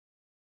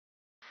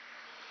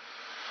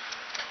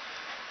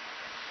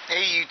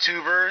Hey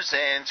YouTubers,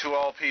 and to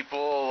all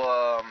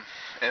people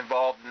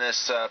involved in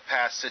this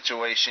past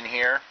situation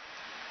here.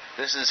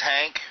 This is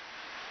Hank,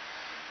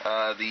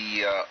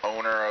 the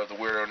owner of the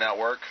Weirdo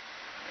Network.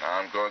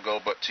 I'm going to go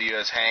to you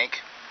as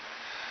Hank.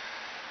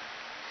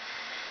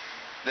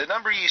 The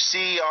number you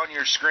see on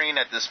your screen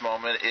at this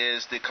moment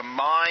is the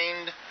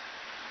combined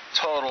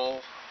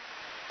total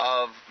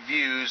of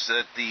views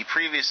that the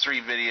previous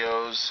 3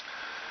 videos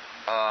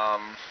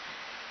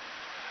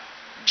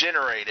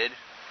generated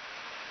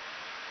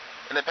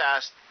in the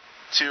past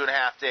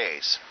 2.5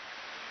 days.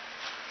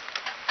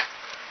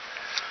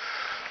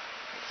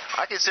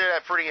 I consider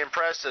that pretty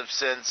impressive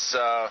since,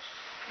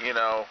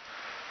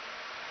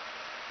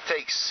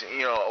 takes,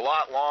 a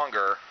lot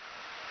longer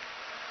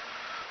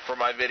for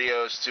my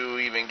videos to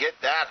even get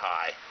that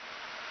high.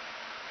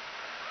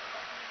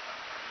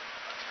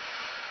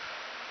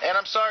 And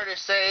I'm sorry to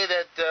say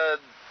that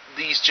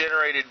these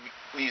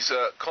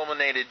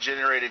culminated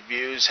generated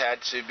views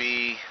had to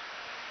be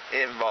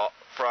involved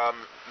from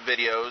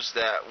videos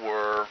that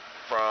were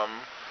from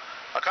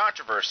a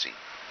controversy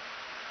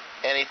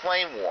and a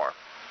flame war.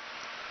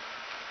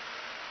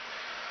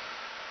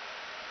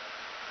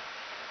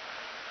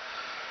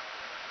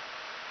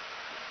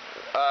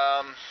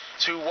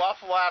 To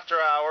Waffle After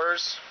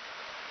Hours,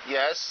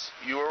 yes,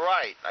 you were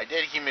right. I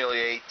did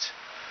humiliate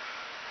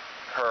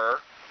her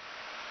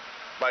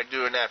by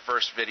doing that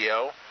first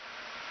video.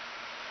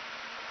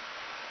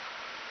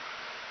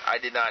 I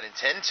did not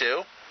intend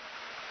to,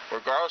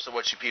 regardless of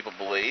what you people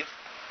believe.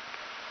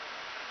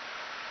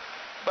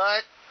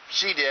 But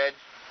she did.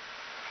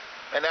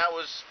 And that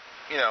was,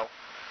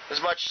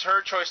 as much as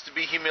her choice to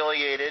be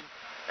humiliated,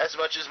 as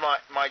much as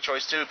my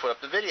choice to put up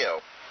the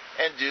video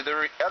and do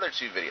the other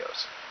 2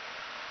 videos.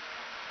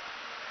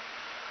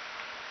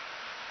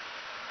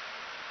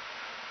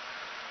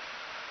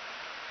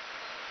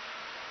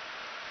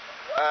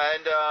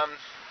 And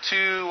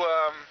to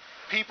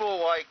people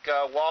like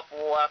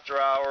Waffle After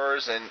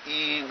Hours and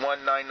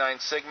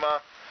E199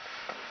 Sigma,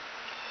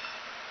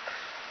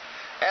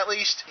 at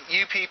least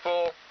you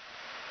people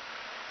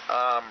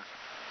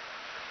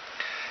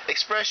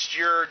expressed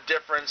your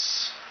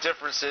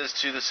differences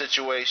to the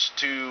situation,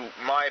 to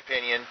my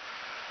opinion,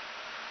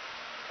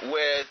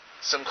 with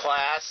some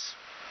class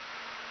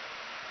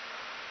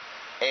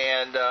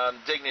and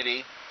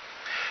dignity,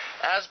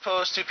 as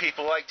opposed to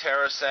people like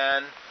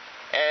Terrasen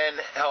and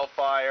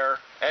Hellfire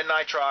and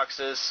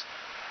Nitroxus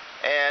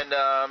and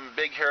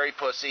Big Hairy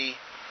Pussy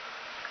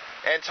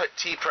and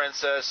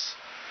T-Princess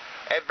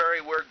and Very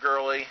Weird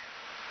Girly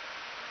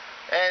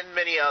and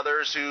many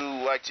others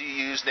who like to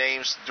use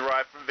names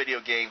derived from video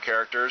game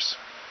characters,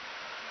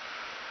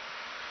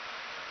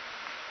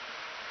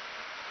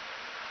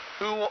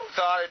 who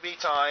thought it'd be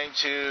time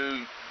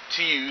to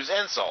use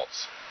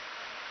insults.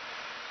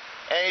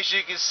 And as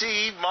you can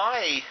see,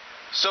 my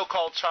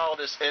so-called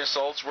childish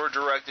insults were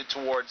directed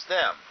towards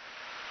them.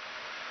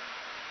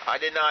 I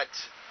did not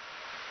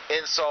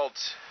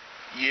insult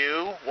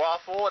you,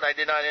 Waffle, and I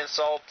did not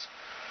insult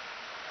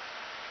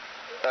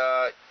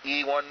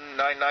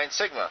E199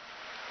 Sigma.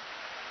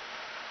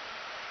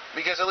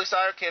 Because at least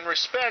I can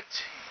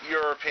respect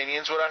your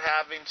opinions without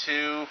having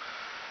to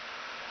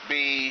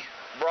be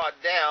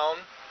brought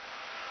down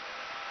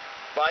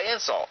by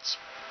insults.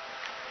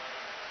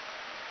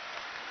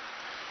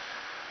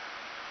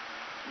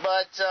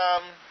 But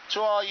to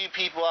all you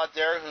people out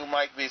there who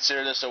might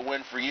consider this a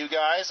win for you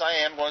guys, I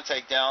am going to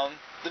take down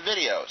the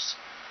videos.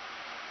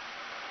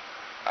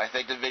 I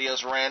think the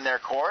videos ran their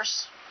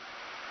course.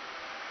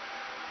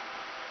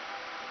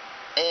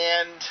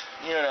 And,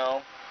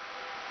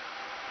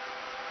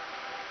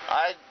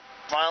 I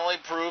finally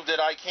proved that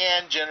I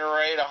can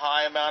generate a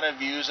high amount of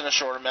views in a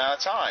short amount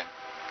of time.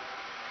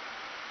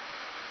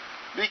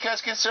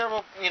 Because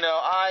considerable,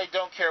 I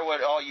don't care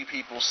what all you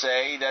people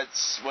say.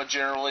 That's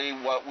generally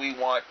what we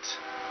want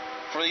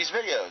for these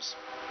videos.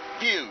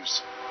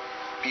 Views.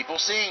 People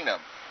seeing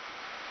them.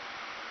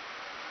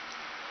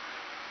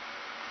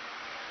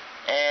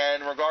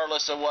 And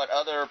regardless of what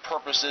other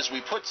purposes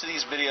we put to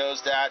these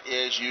videos, that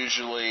is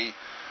usually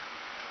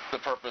the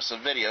purpose of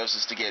videos,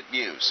 is to get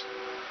views.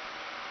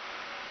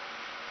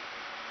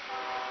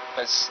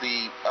 That's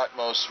the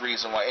utmost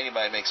reason why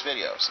anybody makes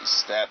videos,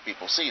 is to have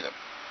people see them.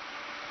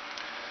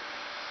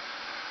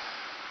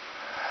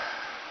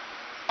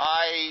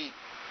 I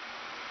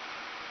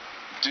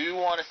do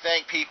want to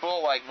thank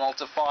people like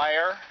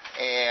Multifier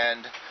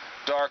and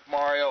Dark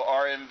Mario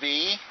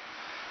RMV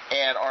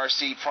and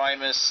RC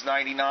Primus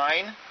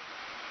 99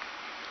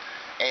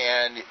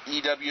 and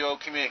EWO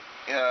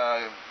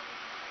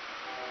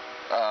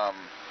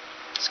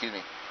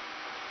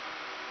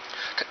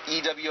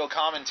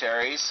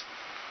Commentaries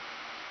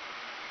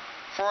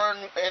for,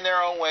 in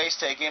their own ways,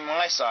 taking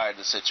my side of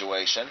the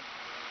situation.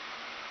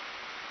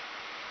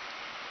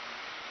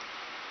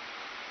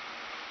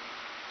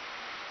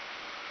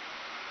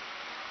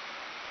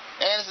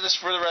 And as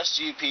for the rest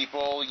of you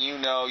people,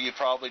 you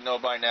probably know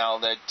by now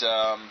that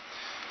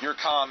your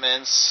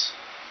comments,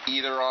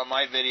 either on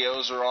my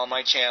videos or on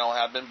my channel,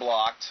 have been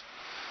blocked.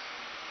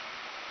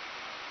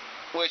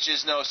 which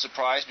is no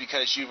surprise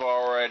because you've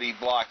already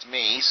blocked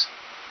me.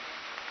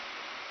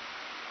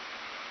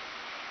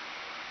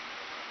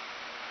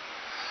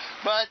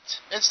 But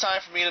it's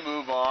time for me to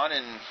move on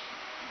and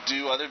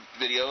do other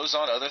videos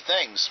on other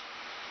things,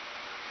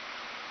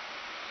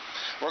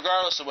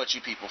 regardless of what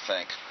you people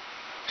think.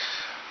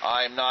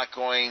 I'm not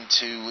going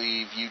to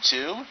leave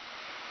YouTube,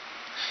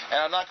 and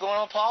I'm not going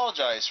to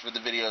apologize for the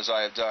videos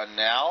I have done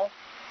now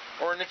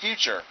or in the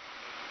future.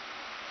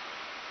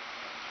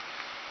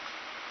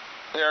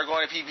 There are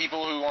going to be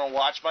people who want to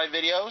watch my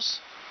videos,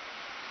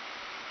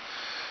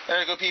 and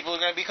there are going to be people who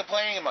are going to be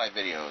complaining in my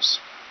videos.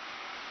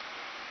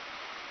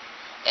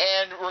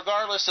 And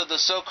regardless of the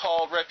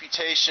so-called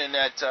reputation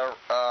that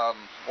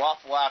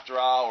Waffle After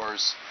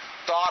Hours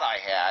thought I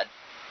had,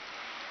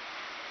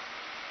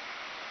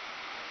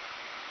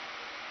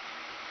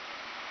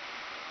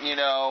 you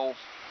know,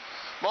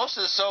 most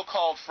of the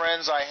so-called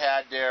friends I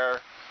had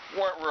there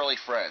weren't really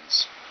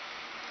friends.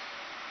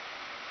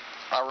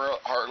 I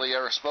hardly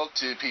ever spoke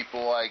to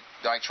people like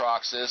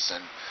Nitroxus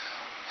and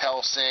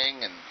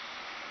Helsing and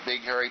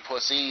Big Hairy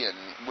Pussy and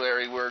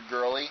Larry Weird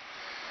Girly.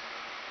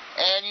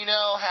 And you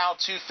know how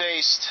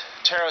two-faced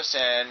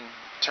Taro-san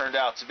turned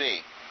out to be.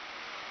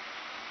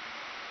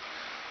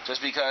 Just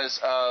because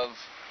of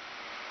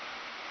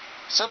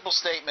simple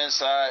statements,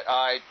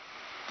 my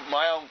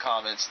own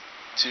comments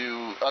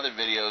to other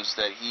videos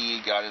that he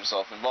got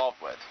himself involved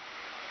with.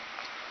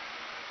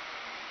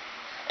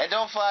 And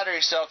don't flatter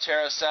yourself,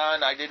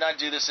 Taro-san. I did not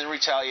do this in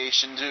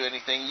retaliation to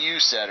anything you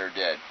said or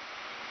did.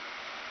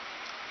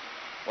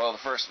 Well, the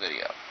first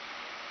video.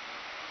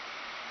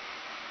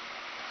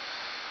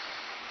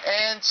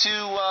 And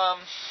to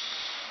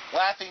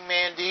Laughing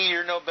Mandy,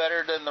 you're no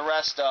better than the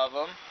rest of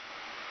them.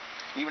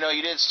 Even though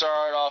you did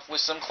start off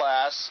with some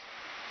class.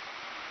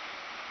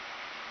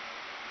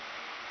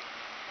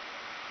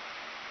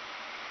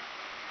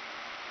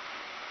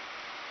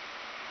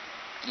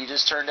 You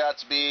just turned out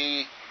to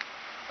be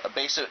a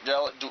basic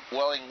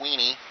dwelling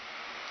weenie.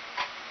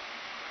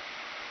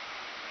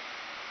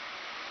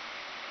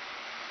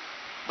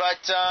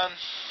 But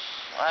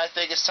I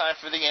think it's time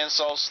for the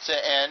insults to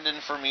end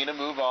and for me to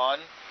move on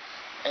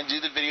and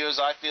do the videos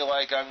I feel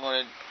like I'm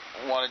going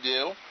to want to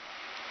do.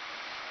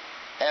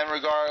 And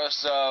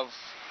regardless of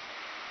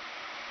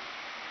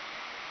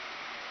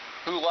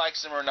who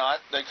likes them or not,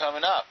 they're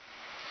coming up.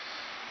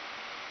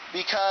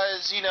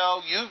 Because, you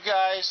know, you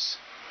guys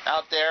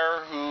out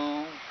there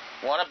who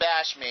want to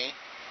bash me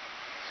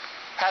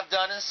have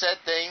done and said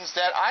things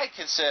that I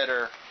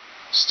consider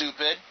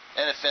stupid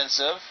and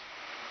offensive.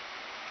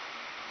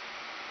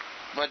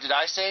 But did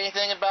I say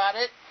anything about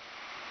it?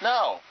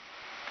 No.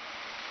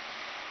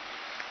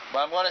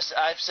 But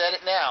I've said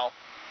it now.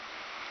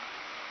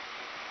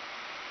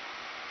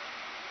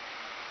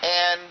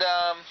 And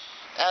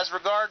as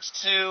regards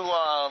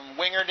to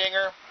Winger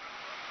Dinger,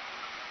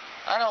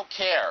 I don't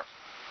care.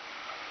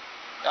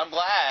 I'm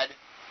glad.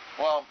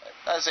 Well,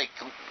 I say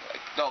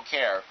don't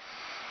care.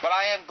 But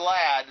I am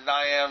glad that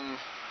I am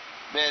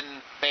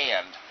been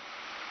banned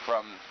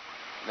from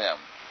them.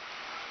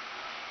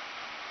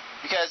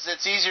 Because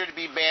it's easier to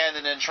be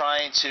banned than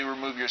trying to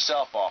remove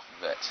yourself off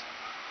of it.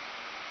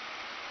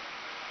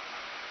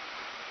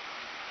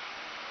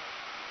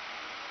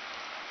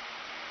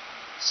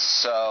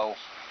 So,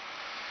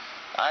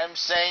 I'm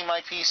saying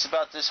my piece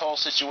about this whole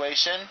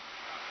situation.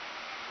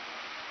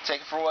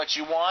 Take it for what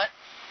you want.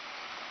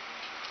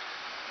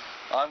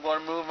 I'm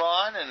going to move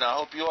on, and I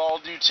hope you all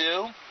do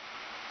too.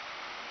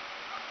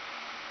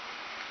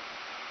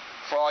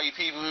 For all you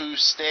people who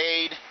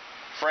stayed,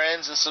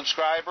 friends and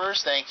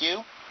subscribers, thank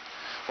you.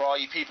 For all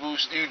you people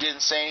who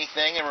didn't say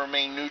anything and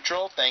remain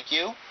neutral, thank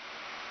you.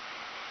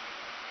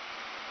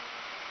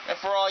 And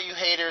for all you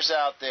haters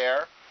out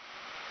there,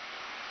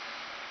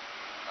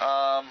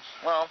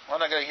 well, I'm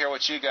not going to hear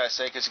what you guys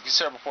say because a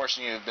considerable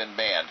portion of you have been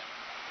banned.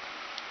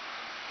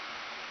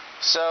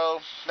 So,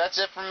 that's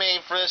it for me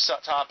for this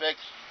topic.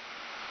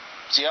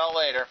 See y'all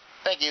later.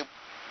 Thank you.